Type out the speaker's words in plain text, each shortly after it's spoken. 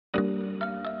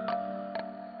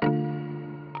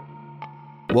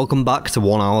Welcome back to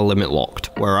 1 Hour Limit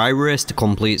Locked, where I race to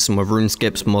complete some of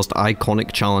RuneScape's most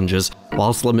iconic challenges,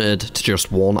 whilst limited to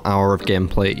just 1 hour of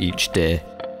gameplay each day.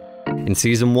 In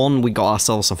Season 1, we got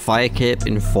ourselves a fire cape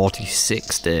in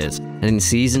 46 days, and in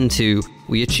Season 2,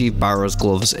 we achieved Barrow's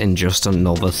gloves in just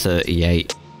another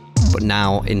 38. But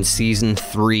now, in Season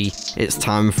 3, it's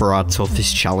time for our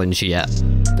toughest challenge yet.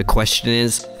 The question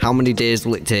is, how many days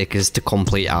will it take us to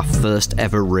complete our first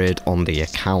ever raid on the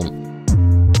account?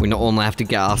 We not only have to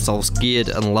get ourselves geared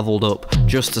and leveled up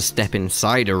just to step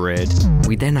inside a raid,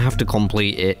 we then have to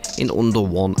complete it in under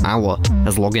 1 hour,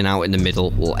 as logging out in the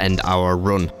middle will end our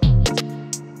run.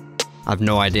 I've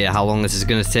no idea how long this is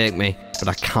going to take me, but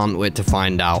I can't wait to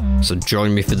find out, so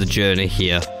join me for the journey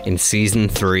here in Season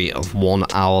 3 of 1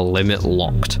 Hour Limit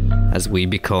Locked, as we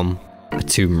become a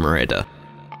Tomb Raider.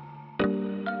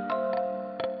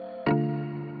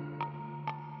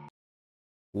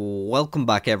 Welcome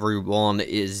back everyone, it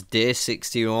is day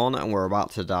 61 and we're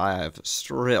about to dive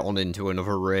straight on into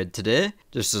another raid today.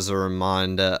 Just as a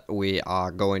reminder, we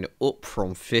are going up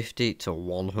from 50 to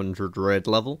 100 raid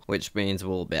level, which means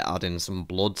we'll be adding some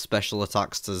blood special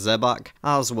attacks to Zebak,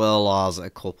 as well as a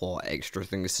couple extra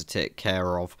things to take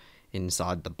care of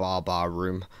inside the barbar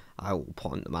room. I will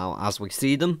point them out as we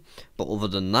see them, but other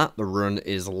than that, the run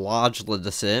is largely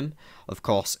the same. Of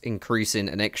course, increasing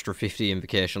an extra 50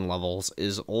 invocation levels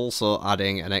is also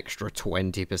adding an extra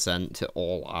 20% to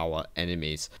all our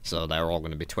enemies, so they're all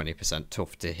going to be 20%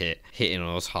 tough to hit, hitting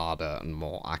us harder and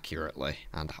more accurately,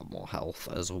 and have more health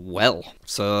as well.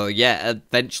 So yeah,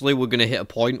 eventually we're going to hit a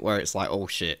point where it's like, oh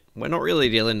shit, we're not really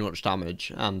dealing much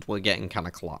damage, and we're getting kind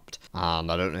of clapped.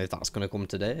 And I don't know if that's going to come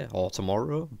today or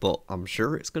tomorrow, but I'm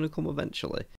sure it's going to come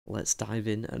eventually. Let's dive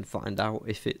in and find out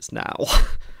if it's now.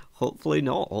 Hopefully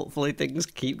not. Hopefully things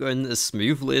keep going as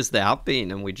smoothly as they have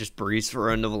been and we just breeze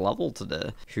through another level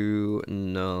today. Who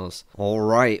knows?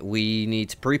 Alright, we need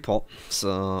to pre-pot,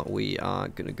 so we are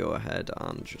going to go ahead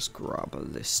and just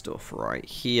grab this stuff right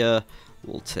here.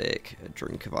 We'll take a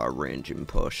drink of our ranging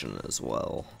potion as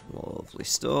well. Lovely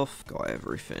stuff. Got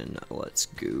everything. Let's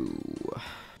go.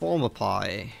 Former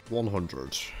pie.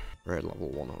 100. Raid level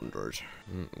 100.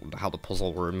 Wonder how the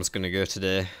puzzle room's going to go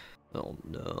today. Oh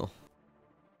no.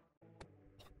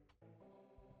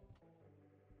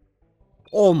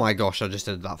 Oh my gosh, I just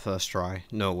did that first try.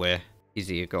 No way. Is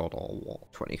he a god or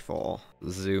what? 24.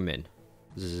 Zoom in.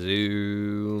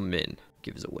 Zoom in.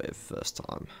 Gives away first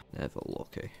time. Never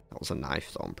lucky. That was a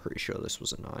knife though, I'm pretty sure this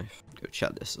was a knife. Go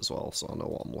check this as well so I know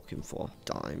what I'm looking for.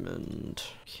 Diamond.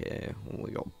 Okay,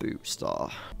 we got boot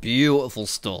star. Beautiful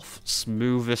stuff.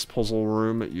 Smoothest puzzle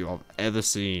room you have ever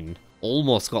seen.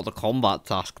 Almost got the combat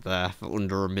task there for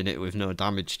under a minute with no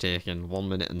damage taken. 1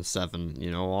 minute and 7. You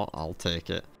know what? I'll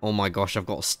take it. Oh my gosh, I've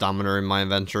got stamina in my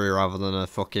inventory rather than a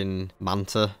fucking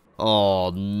manta. Oh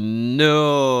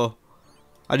no.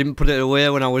 I didn't put it away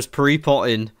when I was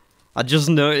pre-potting. I just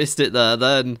noticed it there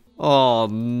then. Oh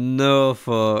no,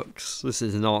 folks. This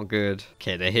is not good.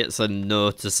 Okay, the hits are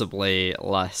noticeably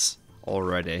less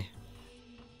already.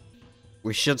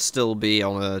 We should still be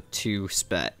on a 2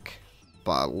 spec.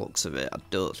 By the looks of it, I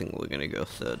don't think we're going to go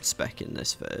 3rd spec in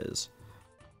this phase.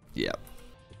 Yep.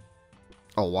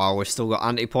 Oh wow, we've still got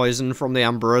anti-poison from the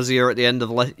ambrosia at the end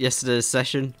of yesterday's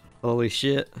session. Holy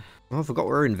shit. Oh, I forgot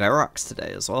we're in Verax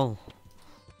today as well.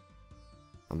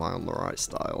 Am I on the right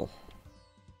style?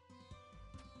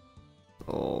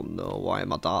 Oh no, why are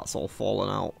my darts all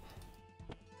falling out?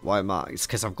 Why am I? It's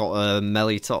because I've got a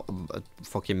melee top, a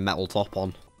fucking metal top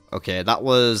on. Okay, that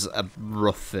was a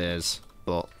rough phase,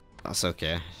 but that's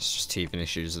okay. It's just teething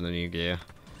issues in the new gear.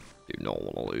 Do not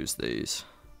want to lose these.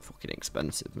 Fucking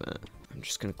expensive, mate. I'm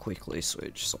just going to quickly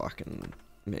switch so I can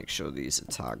make sure these are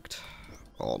tagged.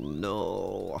 Oh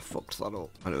no, I fucked that up.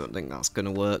 I don't think that's going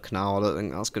to work now. I don't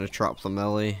think that's going to trap the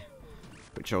melee,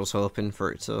 which I was hoping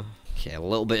for it to. Okay, a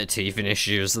little bit of teething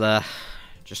issues there.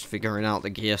 Just figuring out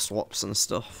the gear swaps and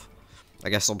stuff. I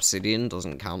guess obsidian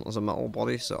doesn't count as a metal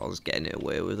body, so I was getting it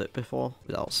away with it before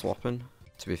without swapping.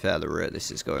 To be fair, the rate this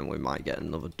is going, we might get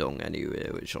another dung anyway,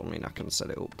 which will mean I can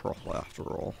set it up properly after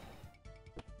all.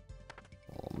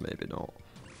 Or maybe not.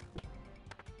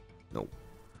 Nope.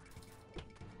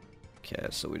 Okay,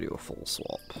 so we do a full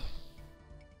swap.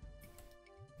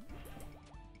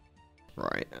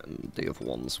 Right, and the other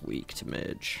one's weak to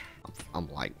mage. I'm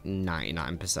like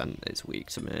 99% it's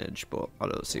weak to mage, but I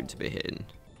don't seem to be hitting.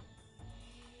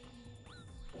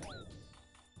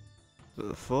 What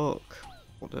the fuck?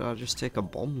 What did I just take a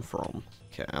bomb from?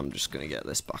 Okay, I'm just gonna get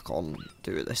this back on,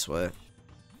 do it this way.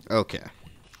 Okay,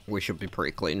 we should be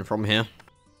pretty clean from here.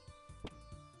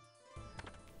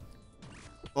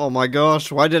 Oh my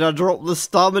gosh, why did I drop the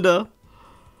stamina?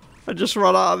 I just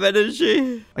ran out of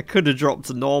energy. I could have dropped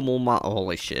to normal mat.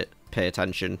 Holy shit. Pay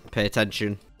attention. Pay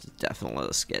attention. It's definitely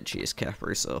the sketchiest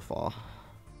Capri so far.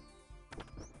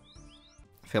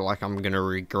 I feel like I'm gonna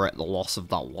regret the loss of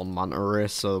that one manta ray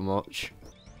so much.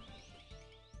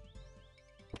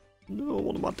 No,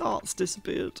 one of my darts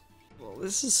disappeared. Well,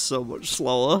 this is so much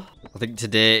slower. I think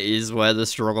today is where the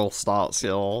struggle starts,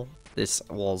 y'all. This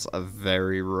was a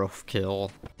very rough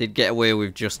kill. Did get away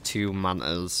with just 2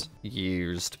 mantas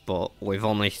used, but with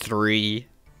only 3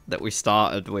 that we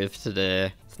started with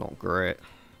today, it's not great.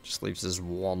 Just leaves us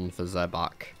 1 for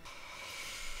Zebak.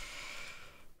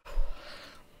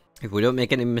 If we don't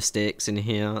make any mistakes in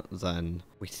here, then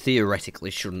we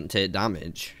theoretically shouldn't take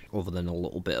damage, other than a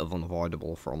little bit of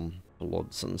unavoidable from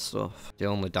bloods and stuff. The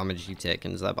only damage you take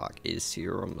in Zebak is to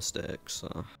your own mistakes,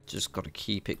 so just gotta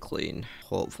keep it clean.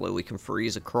 Hopefully we can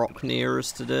freeze a croc near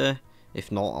us today.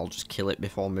 If not, I'll just kill it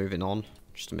before moving on,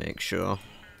 just to make sure.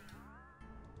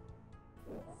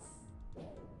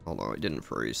 Oh no, it didn't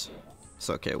freeze. It's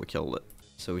okay, we killed it.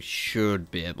 So we should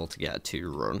be able to get a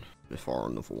 2 run before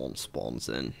another one spawns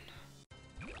in.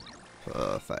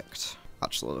 Perfect.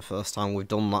 Actually, the first time we've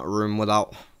done that room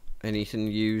without anything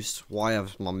used. Why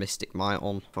have my Mystic Might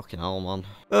on? Fucking hell, man.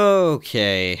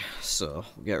 Okay, so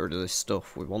we'll get rid of this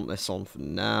stuff. We want this on for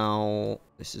now.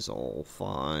 This is all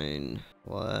fine.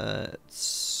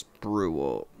 Let's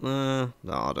brew up. No,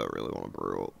 I don't really want to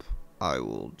brew up. I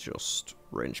will just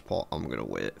range pot. I'm going to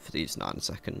wait for these 9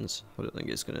 seconds. I don't think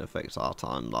it's going to affect our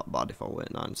time that bad if I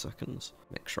wait 9 seconds.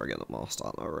 Make sure I get the most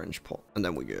out of that range pot. And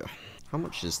then we go. How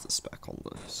much is the spec on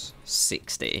this?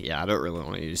 60. Yeah, I don't really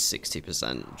want to use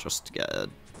 60% just to get a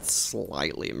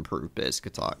slightly improved basic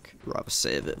attack. Rather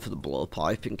save it for the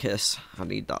blowpipe in case I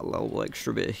need that little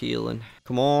extra bit of healing.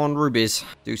 Come on, rubies.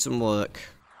 Do some work.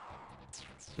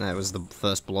 There was the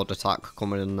first blood attack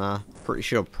coming in there. Pretty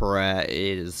sure prayer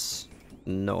is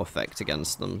no effect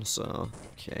against them, so...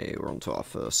 Okay, we're on to our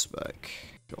first spec.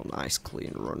 Got a nice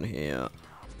clean run here.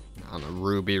 And a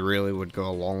ruby really would go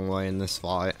a long way in this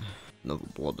fight. Another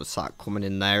blood attack coming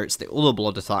in there. It's the other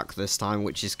blood attack this time,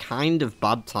 which is kind of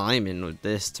bad timing with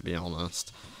this, to be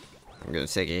honest. I'm going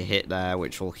to take a hit there,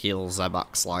 which will heal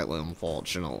Zebak slightly,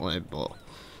 unfortunately, but...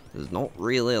 There's not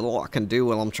really a lot I can do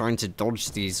while I'm trying to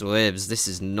dodge these waves. This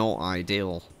is not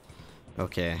ideal.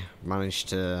 Okay, managed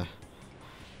to...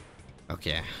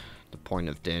 Okay, the point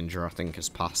of danger I think has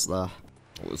passed there.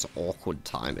 It was awkward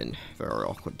timing, very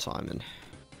awkward timing.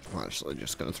 I'm actually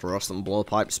just going to throw some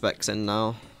blowpipe specs in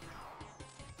now.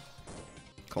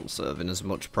 Conserving as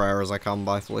much prayer as I can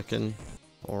by flicking.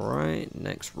 Alright,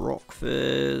 next rock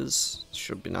phase.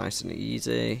 Should be nice and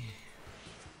easy.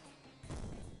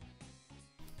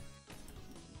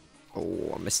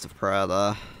 Oh, I missed a prayer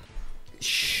there. It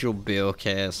should be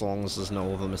okay as long as there's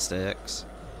no other mistakes.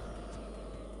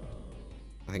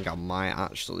 I think I might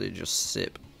actually just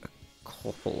sip a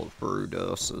couple of brew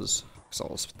doses. Because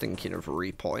I was thinking of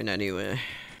repotting anyway.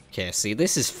 Okay, see,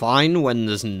 this is fine when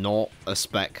there's not a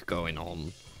spec going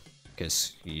on.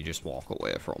 Because you just walk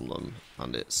away from them.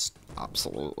 And it's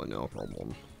absolutely no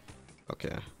problem.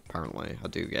 Okay, apparently I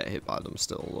do get hit by them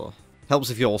still though. Helps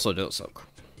if you also don't soak.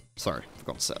 Sorry,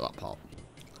 forgot to say that part.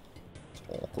 It's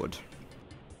awkward.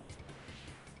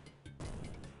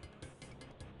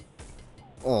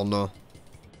 Oh no.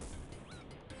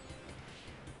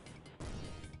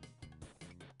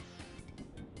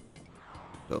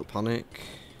 Don't panic.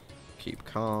 Keep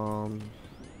calm.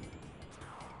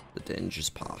 The danger's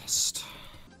past.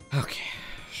 Okay,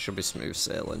 should be smooth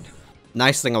sailing.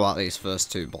 Nice thing about these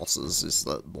first 2 bosses is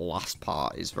that the last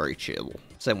part is very chill.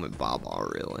 Same with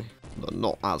Barbar, really. But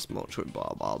not as much with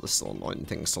Barbar, there's still annoying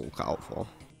things to look out for.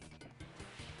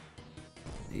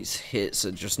 These hits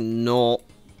are just not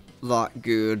that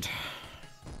good,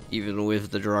 even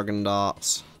with the dragon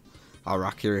darts. Our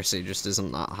accuracy just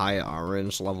isn't that high at our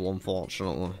range level,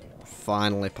 unfortunately.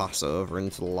 Finally pass over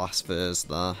into the last phase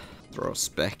there. Throw a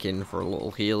spec in for a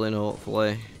little healing,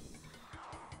 hopefully.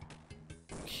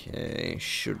 Okay,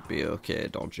 should be okay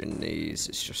dodging these.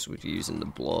 It's just with using the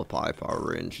blowpipe,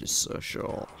 our range is so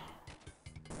short.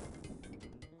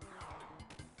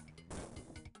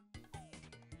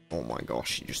 Oh my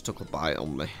gosh, he just took a bite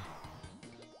on me.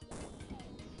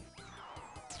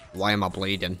 Why am I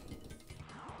bleeding?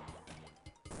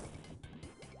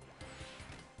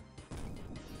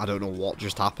 I don't know what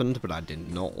just happened, but I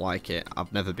did not like it.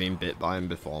 I've never been bit by him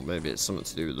before. Maybe it's something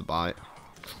to do with the bite.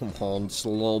 Come on, just a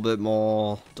little bit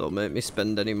more. Don't make me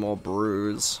spend any more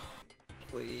brews.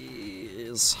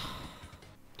 Please.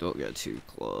 Don't get too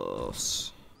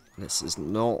close. This is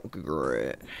not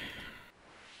great.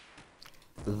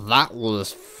 That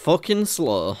was fucking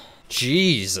slow.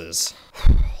 Jesus.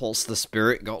 What's the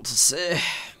spirit got to say?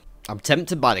 I'm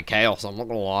tempted by the chaos, I'm not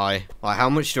gonna lie. Like, how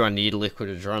much do I need liquid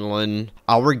adrenaline?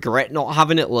 I'll regret not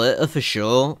having it later for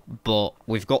sure, but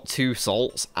we've got 2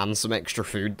 salts and some extra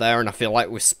food there, and I feel like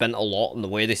we've spent a lot, and the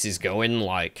way this is going,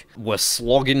 like, we're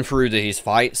slogging through these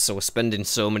fights, so we're spending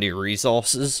so many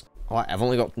resources. Like, I've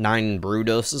only got 9 brew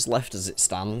doses left as it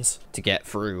stands to get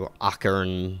through Akka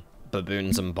and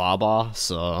Baboons and Barbar,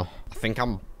 so I think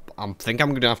I'm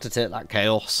gonna have to take that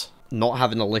chaos. Not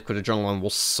having the liquid adrenaline will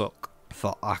suck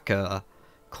for Akka,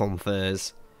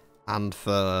 Comphase, and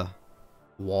for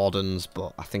Wardens,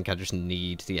 but I think I just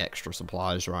need the extra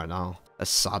supplies right now. As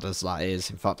sad as that is,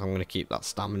 in fact I'm going to keep that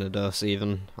stamina dose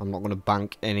even. I'm not going to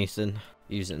bank anything.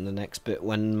 Use it in the next bit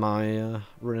when my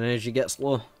run energy gets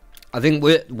low. I think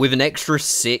with an extra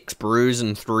 6 brews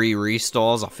and 3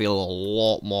 restores, I feel a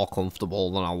lot more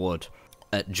comfortable than I would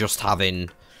at just having...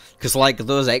 Because, like,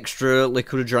 those extra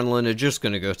liquid adrenaline are just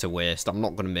going to go to waste. I'm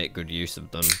not going to make good use of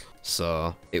them.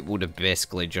 So, it would have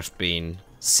basically just been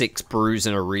 6 brews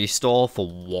and a restore for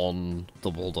 1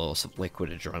 double dose of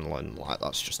liquid adrenaline. Like,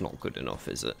 that's just not good enough,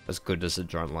 is it? As good as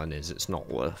adrenaline is, it's not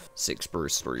worth 6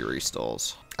 brews, 3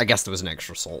 restores. I guess there was an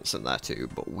extra salts in there too,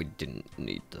 but we didn't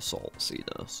need the salts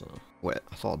either, so... Wait,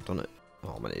 I thought I'd done it.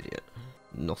 Oh, I'm an idiot.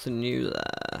 Nothing new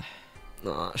there.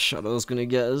 Ah, Shadow's gonna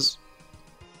get us.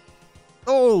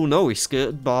 Oh no, he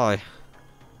skirted by.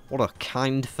 What a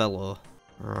kind fellow.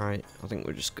 Alright, I think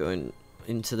we're just going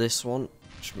into this one,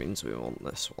 which means we want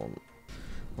this one.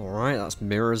 Alright, that's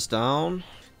mirrors down.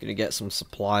 Gonna get some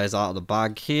supplies out of the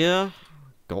bag here.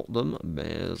 Got them,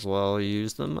 may as well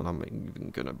use them, and I'm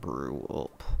even gonna brew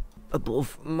up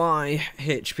above my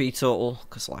HP total,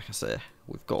 because like I say,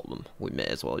 we've got them. We may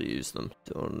as well use them.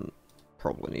 Don't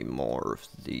probably need more of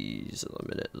these at the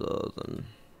minute though than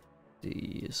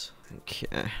these.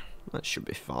 Okay, that should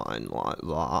be fine like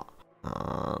that.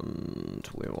 And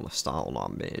we want to start on our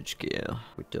mage gear.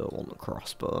 We don't want the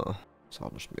crossbow, so I'll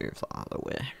just move that out of the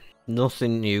way.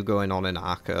 Nothing new going on in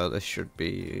Akka. This should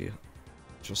be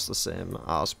just the same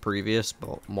as previous,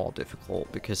 but more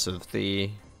difficult because of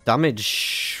the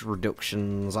damage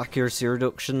reductions, accuracy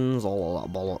reductions, all of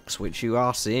that bollocks, which you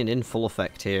are seeing in full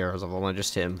effect here, as I've only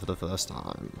just hit him for the first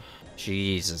time.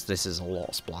 Jesus, this is a lot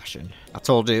of splashing. I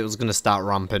told you it was going to start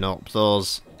ramping up.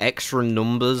 Those extra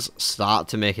numbers start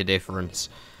to make a difference,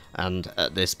 and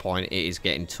at this point it is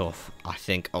getting tough. I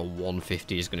think a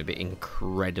 150 is going to be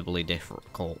incredibly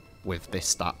difficult with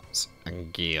this stats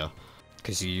and gear,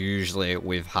 because usually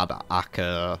we've had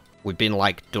Akka, we've been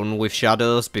like done with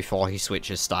Shadows before he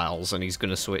switches styles, and he's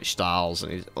going to switch styles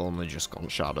and he's only just gone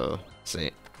Shadow. See,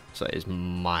 so it is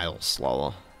miles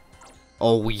slower.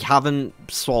 Oh, we haven't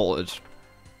salted.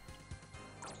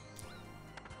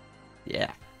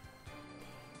 Yeah.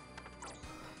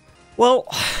 Well,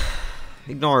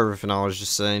 ignore everything I was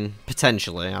just saying.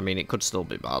 Potentially, I mean, it could still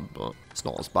be bad, but it's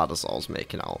not as bad as I was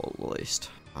making out at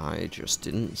least. I just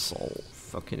didn't salt.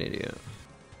 Fucking idiot.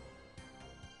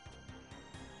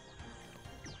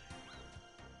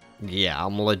 Yeah,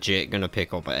 I'm legit gonna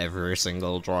pick up every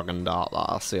single dragon dart that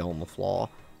I see on the floor.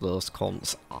 Those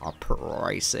cunts are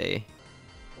pricey.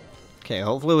 Okay,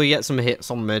 hopefully we get some hits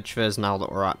on mage phase now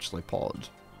that we're actually potted.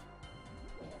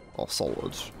 Or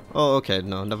salted. Oh, okay,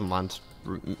 no, never mind.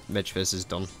 Mage phase is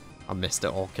done. I missed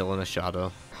it all, killing a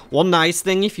shadow. One nice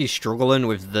thing if you're struggling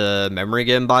with the memory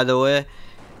game, by the way,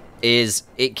 is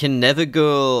it can never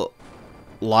go,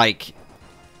 like,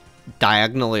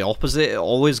 diagonally opposite. It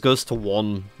always goes to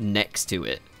one next to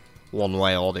it, one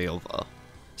way or the other.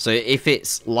 So if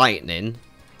it's lightning,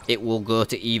 it will go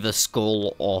to either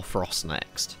skull or frost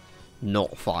next,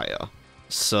 not fire.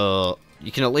 So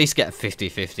you can at least get a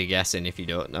 50-50 guessing if you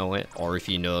don't know it, or if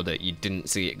you know that you didn't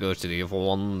see it go to the other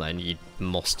one, then you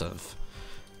must have,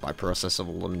 by process of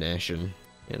elimination,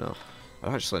 you know. I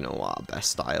don't actually know what our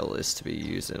best style is to be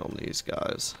using on these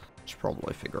guys. Should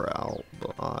probably figure it out,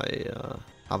 but I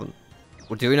haven't.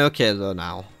 We're doing okay though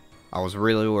now. I was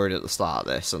really worried at the start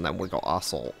of this, and then we got our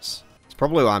salts. It's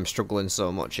probably why I'm struggling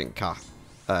so much in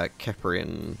Kepri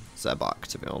and Zebak,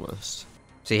 to be honest.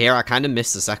 See here, I kind of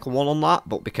missed the second one on that,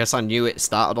 but because I knew it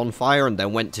started on fire and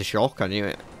then went to shock, I knew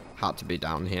it had to be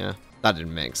down here. That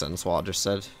didn't make sense, what I just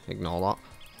said. Ignore that.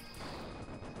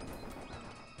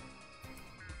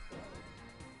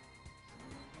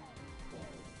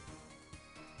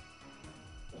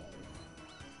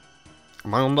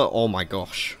 Am I on the... Oh my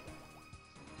gosh.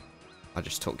 I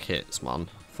just took hits, man.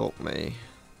 Fuck me.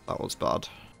 That was bad.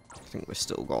 I think we've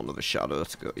still got another shadow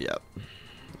to go. Yep.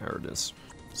 There it is.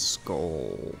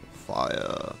 Skull,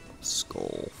 fire,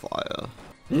 skull,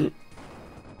 fire.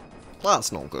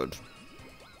 That's not good.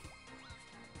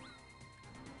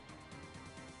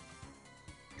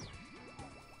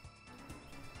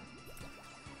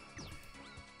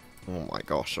 Oh my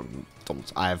gosh,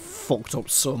 I have fucked up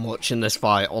so much in this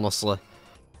fight, honestly.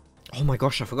 Oh my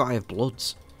gosh, I forgot I have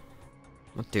bloods.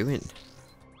 What am I doing?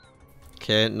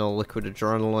 Okay, no liquid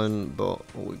adrenaline,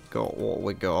 but we got what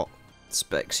we got.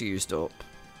 Specs used up.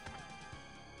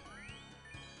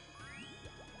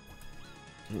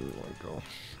 Oh my gosh.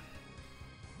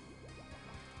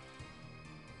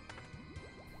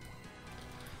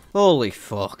 Holy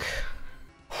fuck.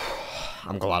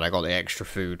 I'm glad I got the extra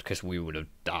food, because we would have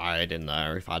died in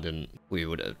there if I didn't. We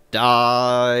would have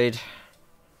died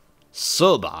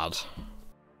so bad.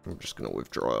 I'm just going to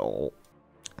withdraw it all.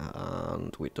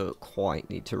 And we don't quite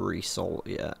need to resalt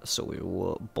yet, so we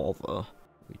won't bother.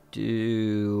 We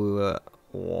do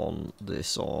want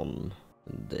this on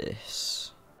and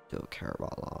this. Don't care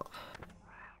about that.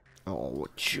 Oh, we're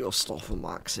just off a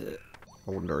max hit.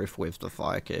 I wonder if with the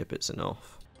fire cape it's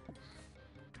enough.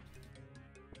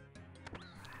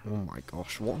 Oh my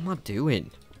gosh, what am I doing?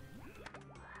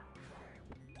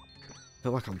 I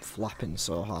feel like I'm flapping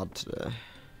so hard today.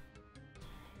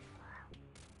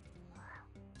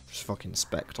 Just fucking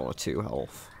spect on a 2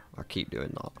 health. I keep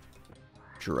doing that.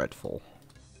 Dreadful.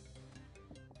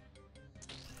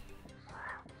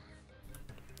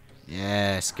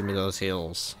 Yes, give me those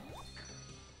heals.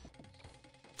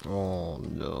 Oh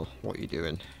no, what are you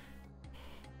doing?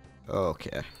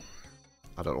 Okay.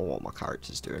 I don't know what my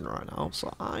character's doing right now,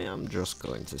 so I am just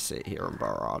going to sit here and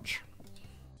barrage.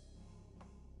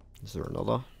 Is there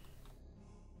another?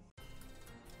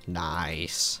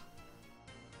 Nice.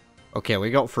 Okay,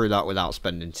 we got through that without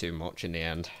spending too much in the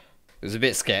end. It was a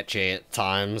bit sketchy at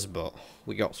times, but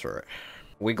we got through it.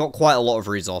 We got quite a lot of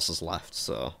resources left,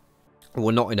 so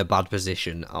we're not in a bad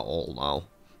position at all now.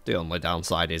 The only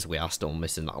downside is we are still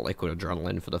missing that liquid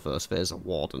adrenaline for the first phase of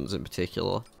Wardens in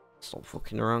particular. Stop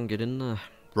fucking around, get in there.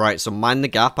 Right, so mind the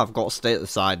gap, I've got to stay at the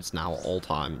sides now at all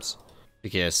times.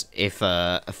 Because if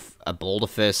a boulder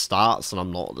phase starts and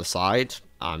I'm not at the side,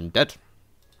 I'm dead.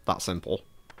 That simple.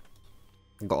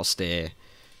 I've got to stay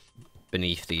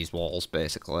beneath these walls,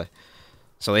 basically.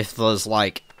 So if there's,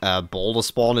 like, a boulder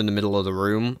spawn in the middle of the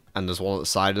room, and there's one at the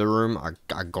side of the room, I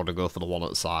gotta go for the one at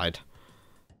the side.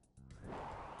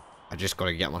 I just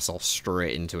gotta get myself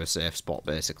straight into a safe spot,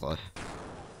 basically.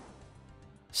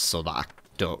 So that I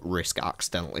don't risk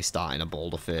accidentally starting a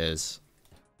boulder phase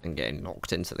and getting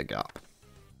knocked into the gap.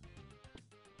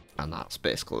 And that's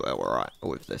basically where we're at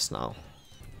with this now.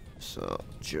 So,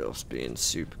 just being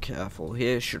super careful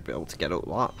here, should be able to get up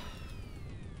that.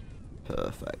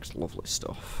 Perfect, lovely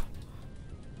stuff.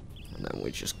 And then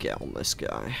we just get on this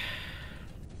guy.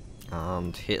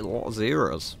 And hit a lot of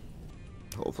zeros.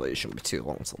 Hopefully it shouldn't be too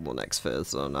long till the next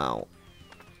phase though now.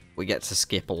 We get to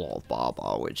skip a lot of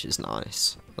barbar, which is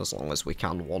nice. As long as we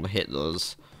can one-hit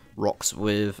those rocks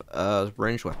with a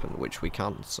ranged weapon, which we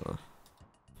can, so.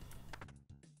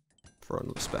 Throw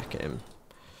another spec at him.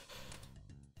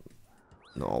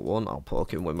 No, I won't. I'll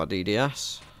poke him with my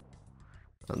DDS.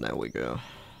 And there we go.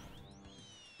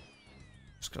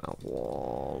 Just gonna have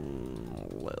one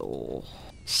little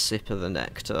sip of the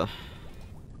nectar.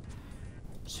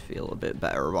 Just feel a bit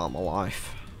better about my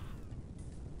life.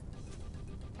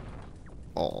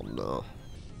 Oh no.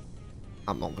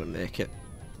 I'm not gonna make it.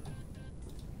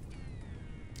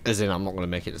 As in, I'm not gonna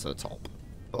make it to the top.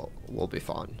 But we'll be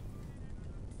fine.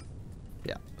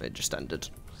 Yeah, it just ended.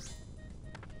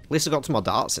 At least I got to my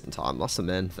darts in time, that's the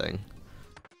main thing.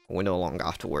 We no longer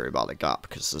have to worry about the gap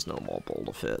because there's no more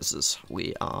boulder phases.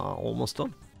 We are almost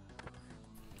done.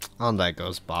 And there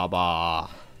goes Baba.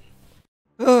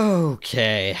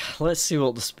 Okay, let's see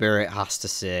what the spirit has to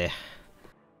say.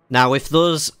 Now, if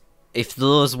those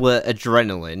were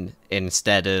adrenaline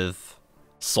instead of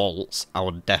salts, I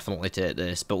would definitely take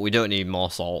this, but we don't need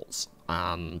more salts.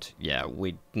 And yeah,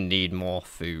 we need more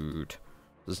food.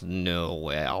 There's no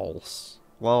way else.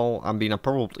 Well, I mean, I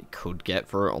probably could get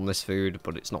through it on this food,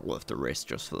 but it's not worth the risk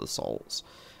just for the salts.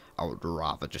 I would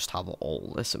rather just have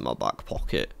all this in my back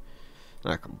pocket.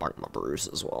 And I can bank my brews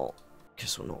as well.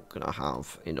 Because we're not going to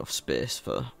have enough space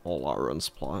for all our own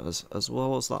supplies as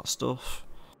well as that stuff.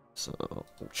 So,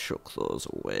 we'll chuck those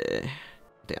away.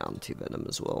 The anti-venom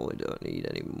as well, we don't need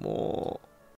any more.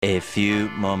 A few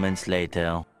moments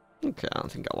later. Okay, I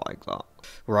think I like that.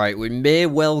 Right, we may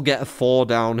well get a 4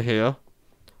 down here.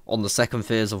 On the second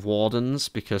phase of Wardens,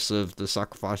 because of the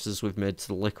sacrifices we've made to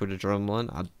the liquid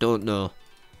adrenaline. I don't know.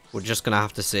 We're just going to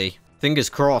have to see. Fingers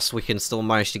crossed we can still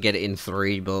manage to get it in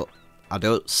 3, but I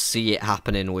don't see it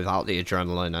happening without the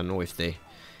adrenaline and with the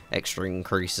extra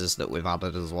increases that we've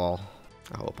added as well.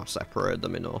 I hope I separated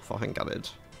them enough. I think I did.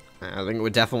 I think we're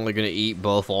definitely going to eat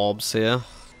both orbs here.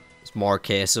 It's more a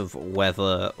case of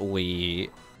whether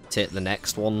we take the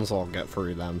next ones or get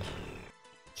through them.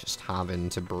 Just having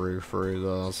to brew through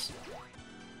those.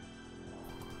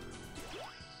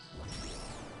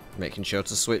 Making sure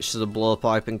to switch to the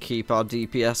blowpipe and keep our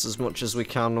DPS as much as we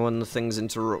can when the things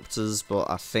interrupt us, but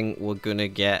I think we're gonna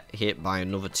get hit by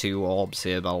another 2 orbs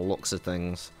here by the looks of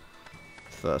things.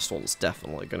 First one's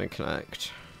definitely gonna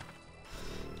connect.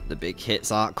 The big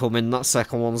hits aren't coming, that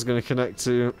second one's gonna connect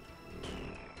too.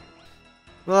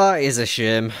 That is a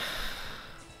shame.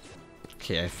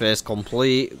 Okay, phase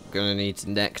complete. Gonna need to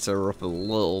nectar up a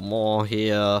little more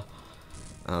here.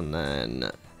 And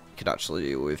then could actually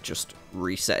do with just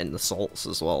resetting the salts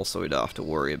as well, so we don't have to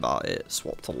worry about it.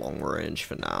 Swap to long range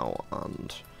for now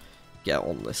and get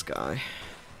on this guy.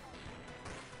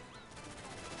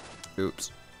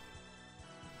 Oops.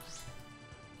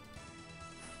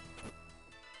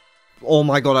 Oh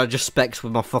my god, I just specced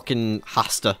with my fucking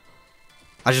Hasta.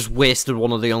 I just wasted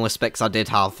one of the only specs I did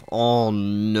have. Oh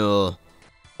no.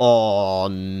 Oh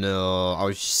no. I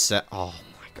was just set. Oh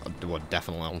my god, we're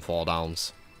definitely on 4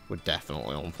 downs. We're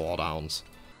definitely on 4 downs.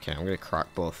 Okay, I'm gonna crack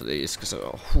both of these because.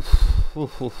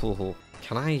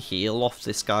 Can I heal off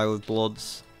this guy with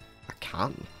bloods? I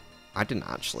can. I didn't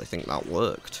actually think that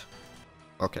worked.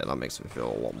 Okay, that makes me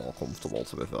feel a lot more comfortable,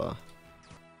 to be fair.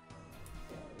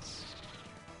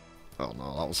 Oh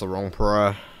no, that was the wrong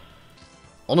prayer.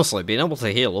 Honestly, being able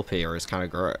to heal up here is kind of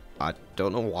great. I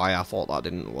don't know why I thought that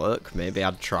didn't work. Maybe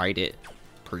I'd tried it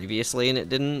previously and it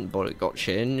didn't, but it got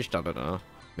changed. I don't know.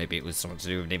 Maybe it was something to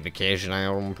do with the invocation I had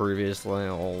on previously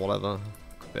or whatever.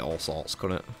 Could be all sorts,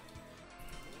 couldn't it?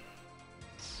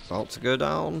 About to go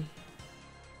down.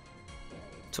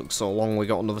 Took so long we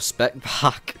got another spec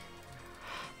back.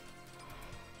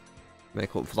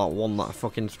 Make up for that one that I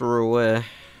fucking threw away.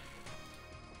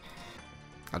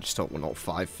 I just hope we're not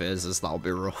 5 phases, that'll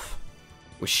be rough.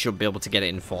 We should be able to get it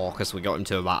in 4 because we got him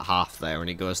to about half there and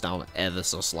he goes down ever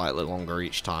so slightly longer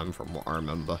each time from what I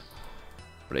remember.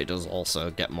 But it does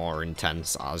also get more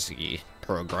intense as you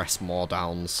progress more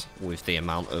downs with the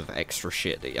amount of extra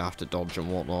shit that you have to dodge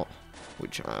and whatnot.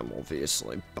 Which I'm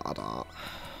obviously bad at.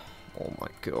 Oh my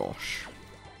gosh.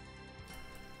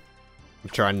 I'm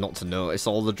trying not to notice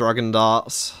all the dragon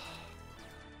darts.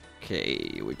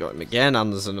 Okay, we got him again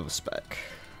and there's another spec.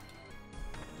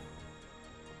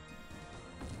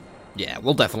 Yeah,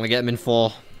 we'll definitely get him in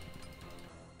 4.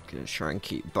 Gonna try and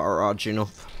keep barraging up.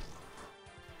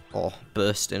 Or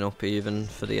bursting up even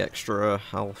for the extra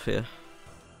health here.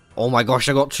 Oh my gosh,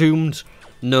 I got tombed!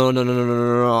 No, no, no, no, no,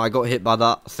 no, no, I got hit by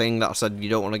that thing that I said you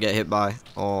don't want to get hit by.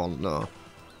 Oh no.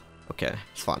 Okay,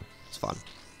 it's fine, it's fine.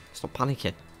 Stop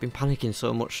panicking. I've been panicking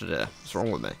so much today. What's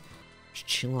wrong with me? Just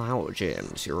chill out,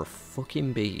 James. You're a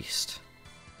fucking beast.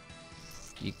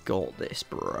 You got this,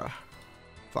 bruh.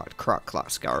 In fact, crack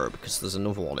that Scarab because there's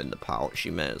another one in the pouch,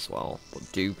 you may as well. But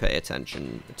do pay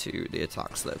attention to the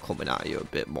attacks that are coming at you a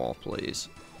bit more, please.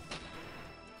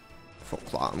 Fuck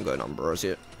that, I'm going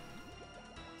Ambrosia.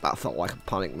 That felt like a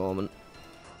panic moment.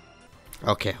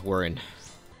 Okay, we're in.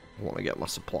 I want to get my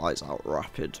supplies out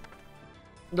rapid.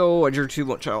 No, I drew too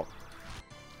much out.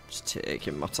 Just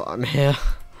taking my time here.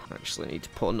 I actually need to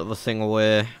put another thing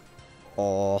away.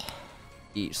 Or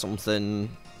eat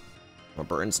something. My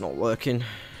brain's not working.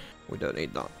 We don't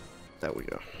need that. There we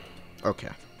go. Okay.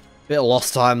 Bit of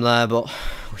lost time there, but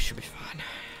we should be fine.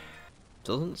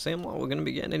 Doesn't seem like we're going to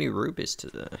be getting any rubies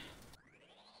today.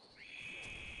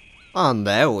 And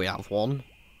there we have one.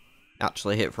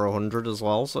 Actually hit for 100 as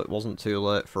well, so it wasn't too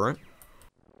late for it.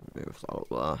 Move that up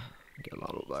there. Get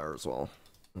that up there as well.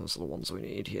 Those are the ones we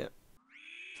need here.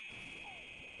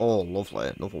 Oh,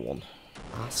 lovely. Another one.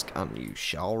 Ask and you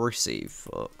shall receive,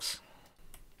 folks.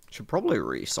 Should probably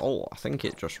resol. I think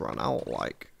it just ran out,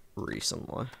 like,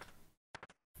 recently.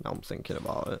 Now I'm thinking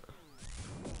about it.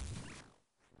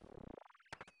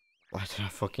 Why did I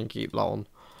fucking keep that one?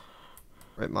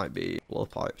 It might be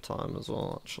blowpipe time as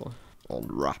well, actually. On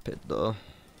rapid, though.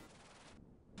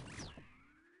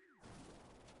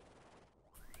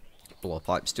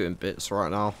 Blowpipe's doing bits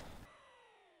right now.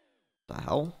 The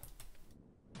hell?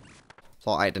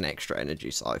 Thought I had an extra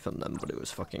energy siphon then, but it was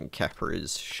fucking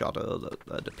Kepri's shadow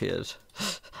that appeared. I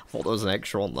thought there was an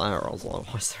extra one there. I was like,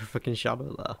 why is there a fucking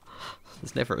shadow there?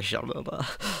 There's never a shadow there.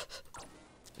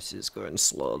 This is going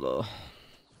slow though.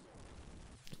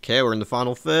 Okay, we're in the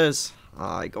final phase.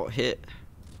 I got hit.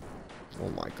 Oh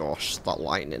my gosh, that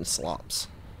lightning slaps.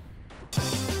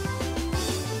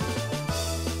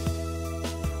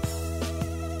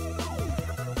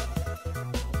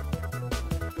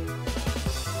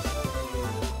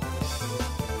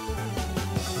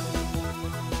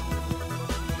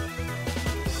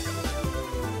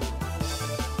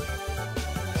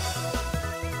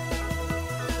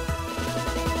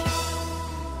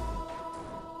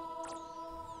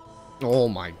 Oh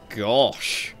my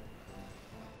gosh.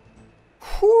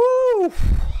 Whew.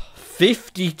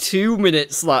 52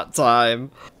 minutes that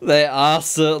time. They are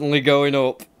certainly going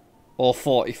up. Or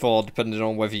 44, depending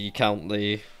on whether you count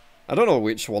the... I don't know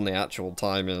which one the actual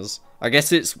time is. I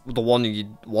guess it's the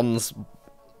one's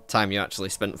time you actually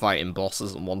spent fighting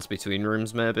bosses and one's between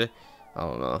rooms, maybe? I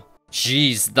don't know.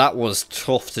 Jeez, that was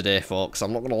tough today, folks.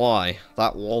 I'm not gonna lie.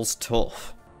 That was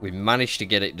tough. We managed to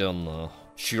get it done, though.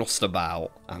 Just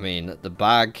about. I mean, the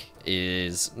bag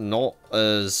is not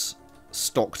as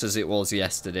stocked as it was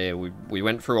yesterday. We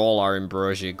went through all our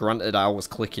ambrosia. Granted, I was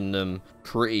clicking them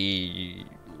pretty,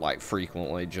 like,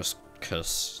 frequently just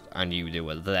because I knew they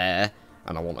were there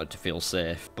and I wanted to feel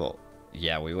safe. But,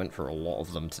 yeah, we went through a lot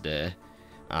of them today.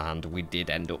 And we did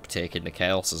end up taking the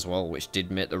chaos as well, which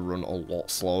did make the run a lot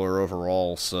slower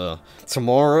overall. So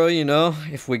tomorrow, you know,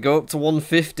 if we go up to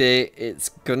 150, it's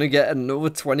gonna get another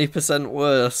 20%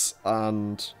 worse.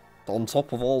 And on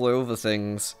top of all the other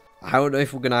things, I don't know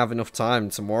if we're gonna have enough time.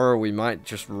 Tomorrow we might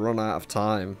just run out of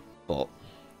time. But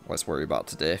let's worry about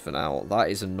today for now. That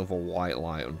is another white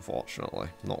light, unfortunately.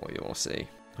 Not what you want to see.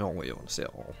 Not what you want to see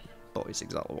at all. But it's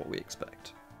exactly what we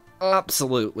expect.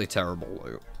 Absolutely terrible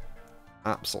loot.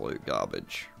 Absolute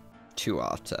garbage. 2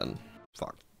 out of 10.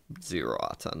 Fuck. 0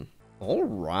 out of 10.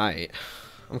 Alright.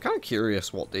 I'm kind of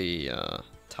curious what the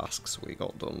tasks we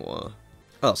got done were.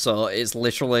 Oh, so it's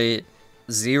literally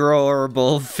 0 or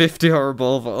above, 50 or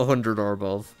above, 100 or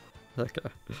above. Okay.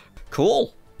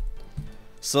 Cool.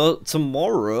 So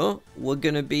tomorrow we're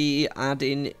going to be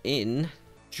adding in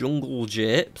jungle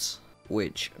japes,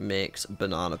 which makes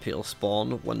banana peel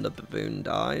spawn when the baboon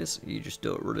dies. You just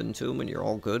don't run into them and you're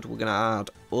all good. We're going to add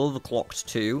overclocked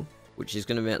 2, which is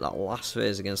going to make that last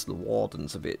phase against the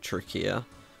wardens a bit trickier.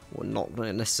 We're not going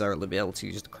to necessarily be able to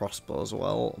use the crossbow as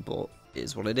well, but it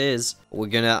is what it is. We're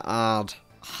going to add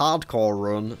hardcore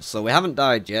run, so we haven't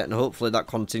died yet, and hopefully that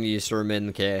continues to remain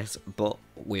the case, but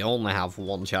we only have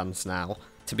one chance now.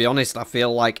 To be honest, I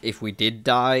feel like if we did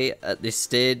die at this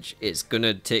stage, it's going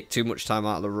to take too much time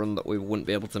out of the run that we wouldn't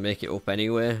be able to make it up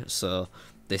anyway. So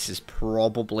this is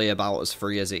probably about as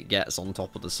free as it gets on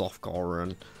top of the softcore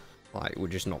run. Like, we're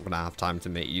just not going to have time to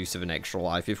make use of an extra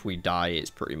life. If we die,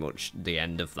 it's pretty much the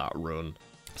end of that run.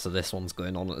 So this one's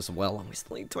going on as well, and we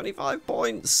still need 25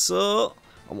 points. So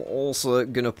I'm also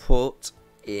going to put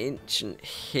Ancient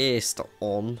Haste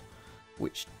on.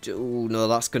 Which, oh no,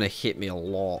 that's going to hit me a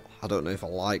lot. I don't know if I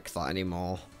like that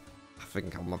anymore. I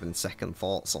think I'm having second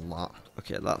thoughts on that.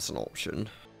 Okay, that's an option.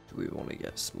 Do we want to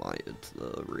get smited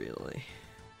though, really?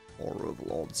 Or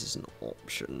Overlords is an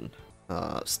option.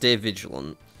 Stay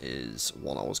Vigilant is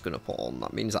one I was going to put on.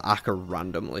 That means that Akka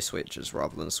randomly switches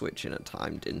rather than switching at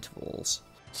timed intervals.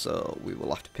 So we will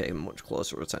have to pay much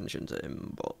closer attention to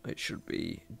him, but it should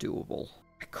be doable.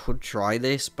 I could try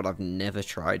this, but I've never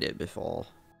tried it before.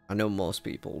 I know most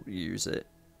people use it,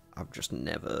 I've just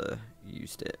never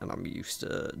used it, and I'm used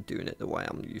to doing it the way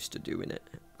I'm used to doing it,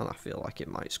 and I feel like it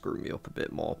might screw me up a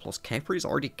bit more. Plus, Capri's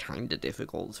already kind of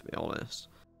difficult, to be honest.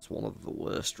 It's one of the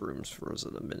worst rooms for us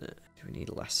at the minute. Do we need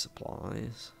less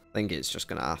supplies? I think it's just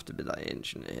going to have to be that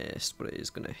Ancient Haste, but it is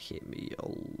going to hit me a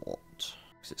lot,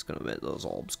 because it's going to make those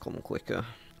orbs come quicker,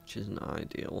 which isn't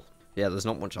ideal. Yeah, there's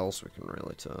not much else we can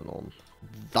really turn on.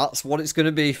 That's what it's going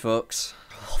to be, folks.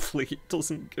 Hopefully it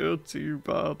doesn't go too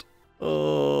bad.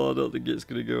 Oh, I don't think it's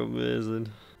going to go amazing.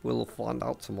 We'll find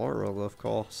out tomorrow, though, of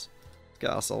course. Let's get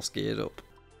ourselves geared up.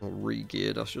 Or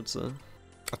re-geared, I should say.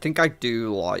 I think I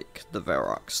do like the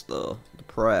Verax, though. The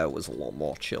prayer was a lot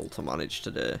more chill to manage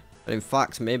today. And in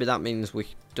fact, maybe that means we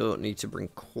don't need to bring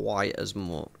quite as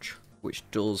much. Which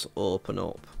does open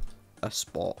up a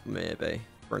spot, maybe,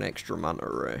 for an extra manta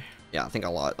ray. Yeah, I think I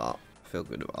like that. I feel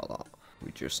good about that.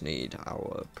 We just need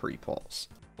our pre-pots,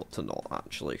 but to not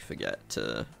actually forget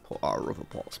to put our other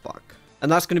pots back.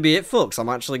 And that's going to be it, folks. I'm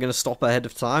actually going to stop ahead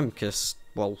of time because,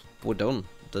 well, we're done.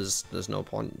 There's no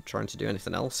point trying to do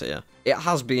anything else here. It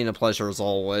has been a pleasure as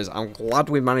always. I'm glad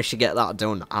we managed to get that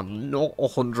done. I'm not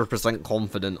 100%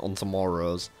 confident on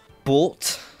tomorrow's,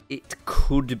 but it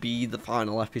could be the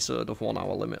final episode of 1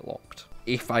 hour limit locked.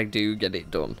 If I do get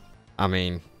it done. I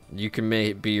mean, you can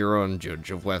be your own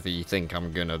judge of whether you think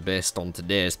I'm gonna based on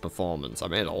today's performance. I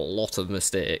made a lot of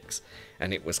mistakes,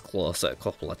 and it was close at a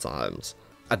couple of times.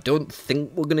 I don't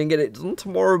think we're gonna get it done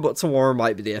tomorrow, but tomorrow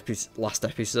might be the last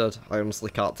episode. I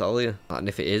honestly can't tell you. And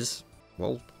if it is,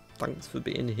 well, thanks for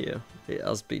being here. It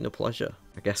has been a pleasure.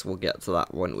 I guess we'll get to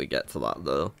that when we get to that,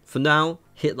 though. For now,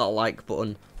 hit that like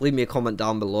button, leave me a comment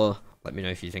down below, let me know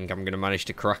if you think I'm gonna manage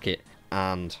to crack it,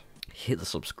 and hit the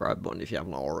subscribe button if you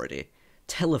haven't already.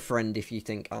 Tell a friend if you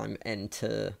think I'm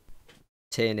into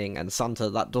entertaining. And Santa,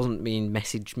 that doesn't mean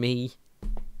message me.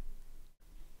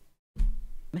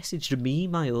 Message me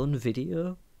my own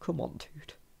video? Come on,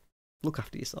 dude. Look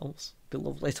after yourselves. Be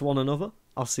lovely to one another.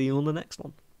 I'll see you on the next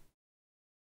one.